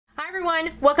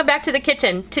Everyone, welcome back to the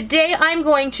kitchen. Today I'm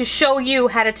going to show you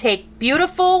how to take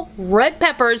beautiful red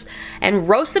peppers and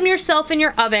roast them yourself in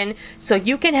your oven so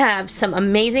you can have some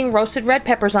amazing roasted red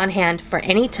peppers on hand for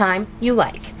any time you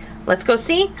like. Let's go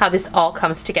see how this all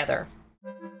comes together.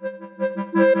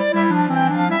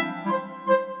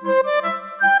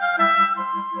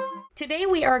 Today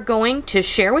we are going to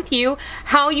share with you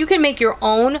how you can make your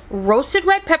own roasted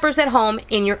red peppers at home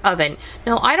in your oven.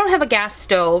 Now, I don't have a gas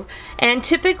stove, and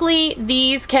typically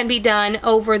these can be done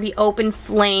over the open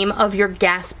flame of your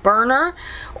gas burner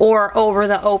or over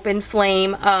the open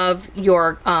flame of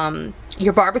your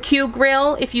barbecue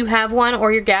grill if you have one,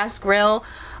 or your gas grill.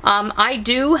 I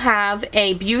do have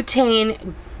a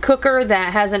butane cooker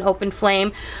that has an open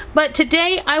flame, but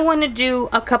today I want to do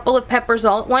a couple of peppers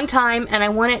all at one time, and I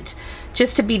want it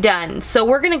just to be done. So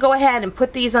we're going to go ahead and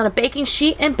put these on a baking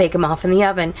sheet and bake them off in the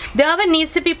oven. The oven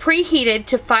needs to be preheated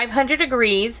to 500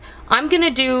 degrees. I'm going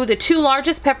to do the two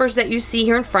largest peppers that you see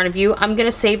here in front of you. I'm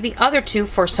going to save the other two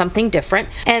for something different,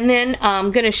 and then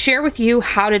I'm going to share with you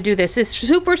how to do this. It's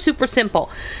super simple.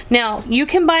 Now, you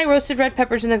can buy roasted red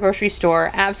peppers in the grocery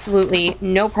store, absolutely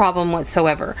no problem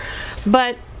whatsoever,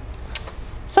 but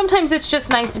sometimes it's just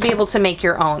nice to be able to make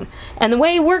your own. And the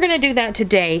way we're going to do that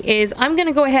today is I'm going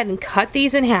to go ahead and cut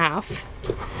these in half.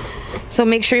 So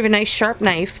make sure you have a nice sharp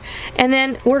knife. And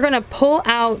then we're going to pull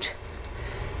out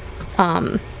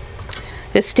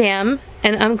the stem,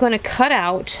 and I'm going to cut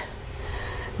out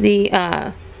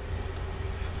the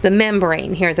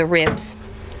membrane here, the ribs,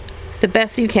 the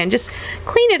best you can. Just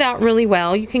clean it out really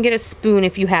well. You can get a spoon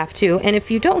if you have to. And if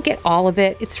you don't get all of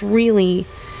it, it's really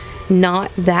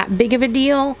not that big of a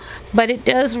deal, but it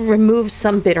does remove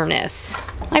some bitterness.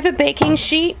 I have a baking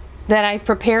sheet that I've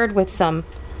prepared with some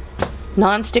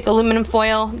non-stick aluminum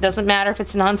foil. Doesn't matter if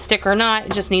it's non-stick or not,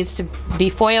 it just needs to be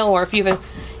foil, or if you have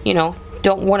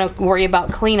don't want to worry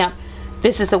about cleanup,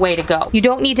 this is the way to go. You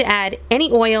don't need to add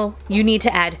any oil, you need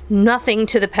to add nothing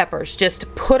to the peppers. Just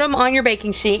put them on your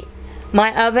baking sheet.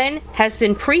 My oven has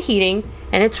been preheating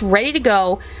and it's ready to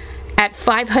go at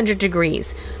 500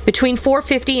 degrees. Between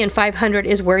 450 and 500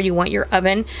 is where you want your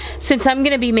oven. Since I'm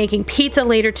going to be making pizza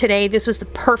later today, this was the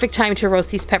perfect time to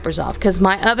roast these peppers off, because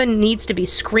my oven needs to be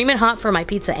screaming hot for my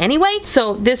pizza anyway,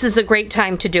 so this is a great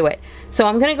time to do it. So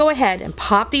I'm going to go ahead and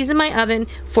pop these in my oven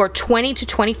for 20 to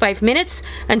 25 minutes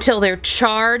until they're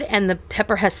charred and the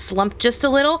pepper has slumped just a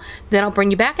little. Then I'll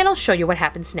bring you back and I'll show you what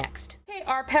happens next.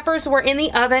 Our peppers were in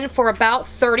the oven for about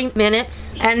 30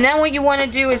 minutes, and then what you want to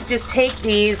do is just take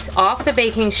these off the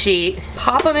baking sheet,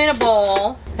 pop them in a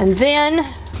bowl, and then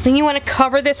you want to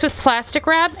cover this with plastic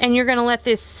wrap, and you're going to let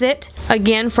this sit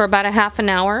again for about a half an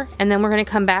hour, and then we're going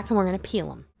to come back and we're going to peel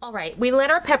them. Alright, we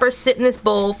let our peppers sit in this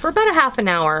bowl for about a half an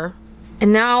hour,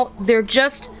 and now they're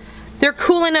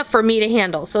cool enough for me to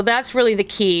handle. So that's really the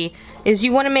key, is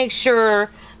you want to make sure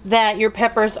that your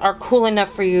peppers are cool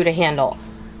enough for you to handle.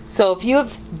 So if you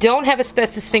don't have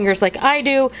asbestos fingers like I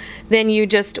do, then you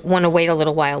just want to wait a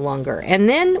little while longer. And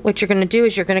then what you're going to do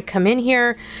is you're going to come in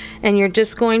here and you're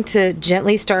just going to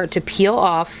gently start to peel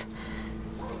off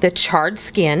the charred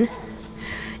skin.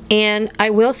 And I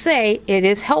will say it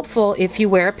is helpful if you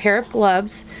wear a pair of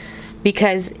gloves,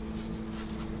 because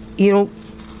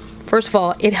first of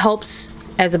all, it helps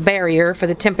as a barrier for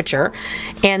the temperature,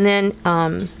 and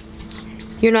then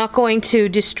you're not going to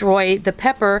destroy the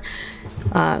pepper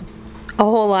a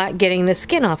whole lot getting the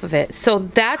skin off of it. So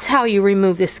that's how you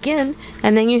remove the skin,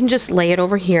 and then you can just lay it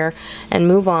over here and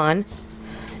move on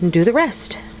and do the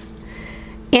rest.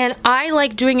 And I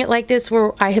like doing it like this,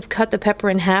 where I have cut the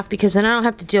pepper in half, because then I don't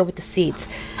have to deal with the seeds.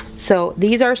 So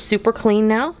these are super clean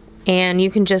now, and you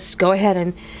can just go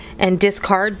ahead and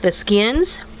discard the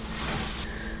skins.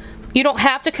 You don't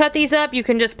have to cut these up, you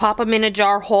can just pop them in a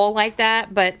jar whole like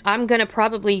that, but I'm gonna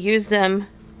probably use them.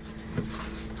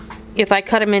 If I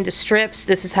cut them into strips,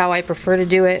 this is how I prefer to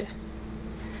do it.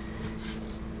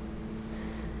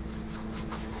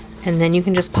 And then you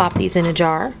can just pop these in a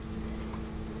jar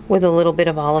with a little bit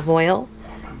of olive oil,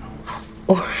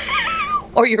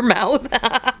 or your mouth.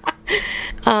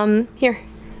 Here.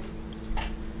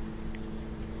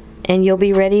 And you'll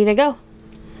be ready to go.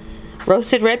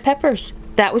 Roasted red peppers.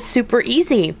 That was super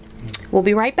easy. We'll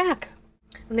be right back.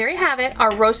 And there you have it,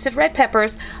 our roasted red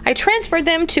peppers. I transferred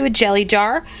them to a jelly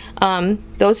jar.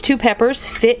 Those two peppers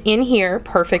fit in here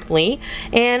perfectly.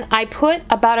 And I put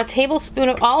about a tablespoon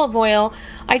of olive oil.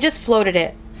 I just floated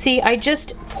it See, I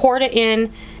just poured it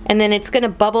in, and then it's going to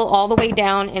bubble all the way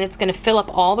down, and it's going to fill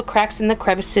up all the cracks and the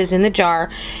crevices in the jar,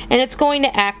 and it's going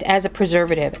to act as a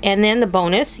preservative. And then the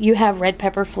bonus, you have red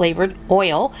pepper flavored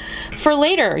oil for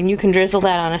later, and you can drizzle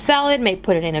that on a salad, maybe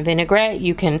put it in a vinaigrette,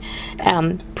 you can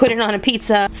put it on a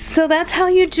pizza. So that's how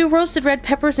you do roasted red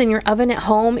peppers in your oven at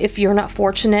home if you're not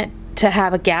fortunate to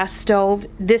have a gas stove.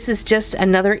 This is just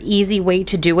another easy way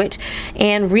to do it,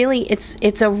 and really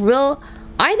it's a real,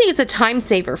 I think it's a time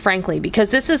saver, frankly,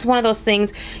 because this is one of those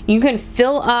things you can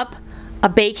fill up a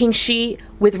baking sheet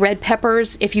with red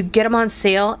peppers. If you get them on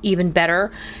sale, even better,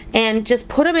 and just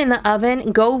put them in the oven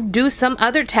and go do some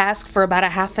other task for about a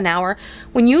half an hour.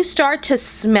 When you start to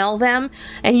smell them,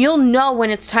 and you'll know when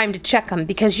it's time to check them,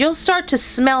 because you'll start to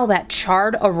smell that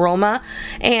charred aroma,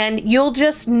 and you'll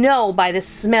just know by the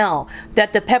smell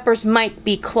that the peppers might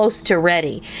be close to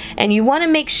ready. And you want to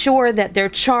make sure that they're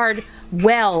charred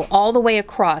well all the way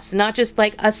across, not just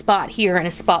like a spot here and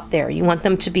a spot there. You want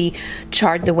them to be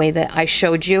charred the way that I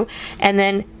showed you, and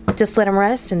then just let them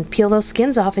rest and peel those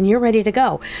skins off, and you're ready to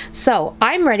go. So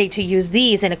I'm ready to use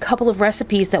these in a couple of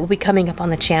recipes that will be coming up on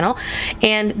the channel,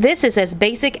 and this is as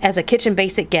basic as a kitchen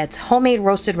basic gets: homemade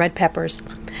roasted red peppers.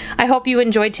 I hope you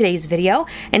enjoyed today's video,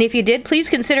 and if you did, please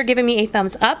consider giving me a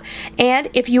thumbs up. And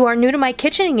if you are new to my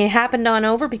kitchen and you happened on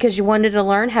over because you wanted to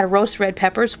learn how to roast red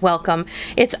peppers, welcome.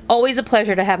 It's always a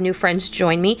pleasure to have new friends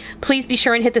join me. Please be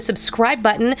sure and hit the subscribe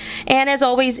button, and as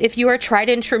always, if you are a tried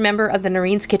and true member of the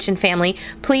Noreen's Kitchen family,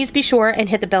 please be sure and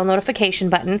hit the bell notification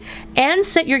button and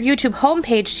set your YouTube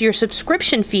homepage to your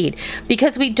subscription feed,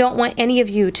 because we don't want any of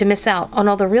you to miss out on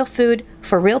all the real food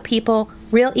for real people,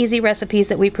 real easy recipes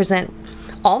that we present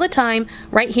all the time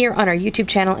right here on our YouTube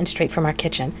channel and straight from our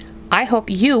kitchen. I hope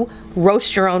you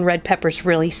roast your own red peppers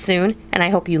really soon, and I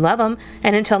hope you love them.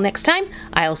 And until next time,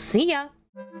 I'll see ya.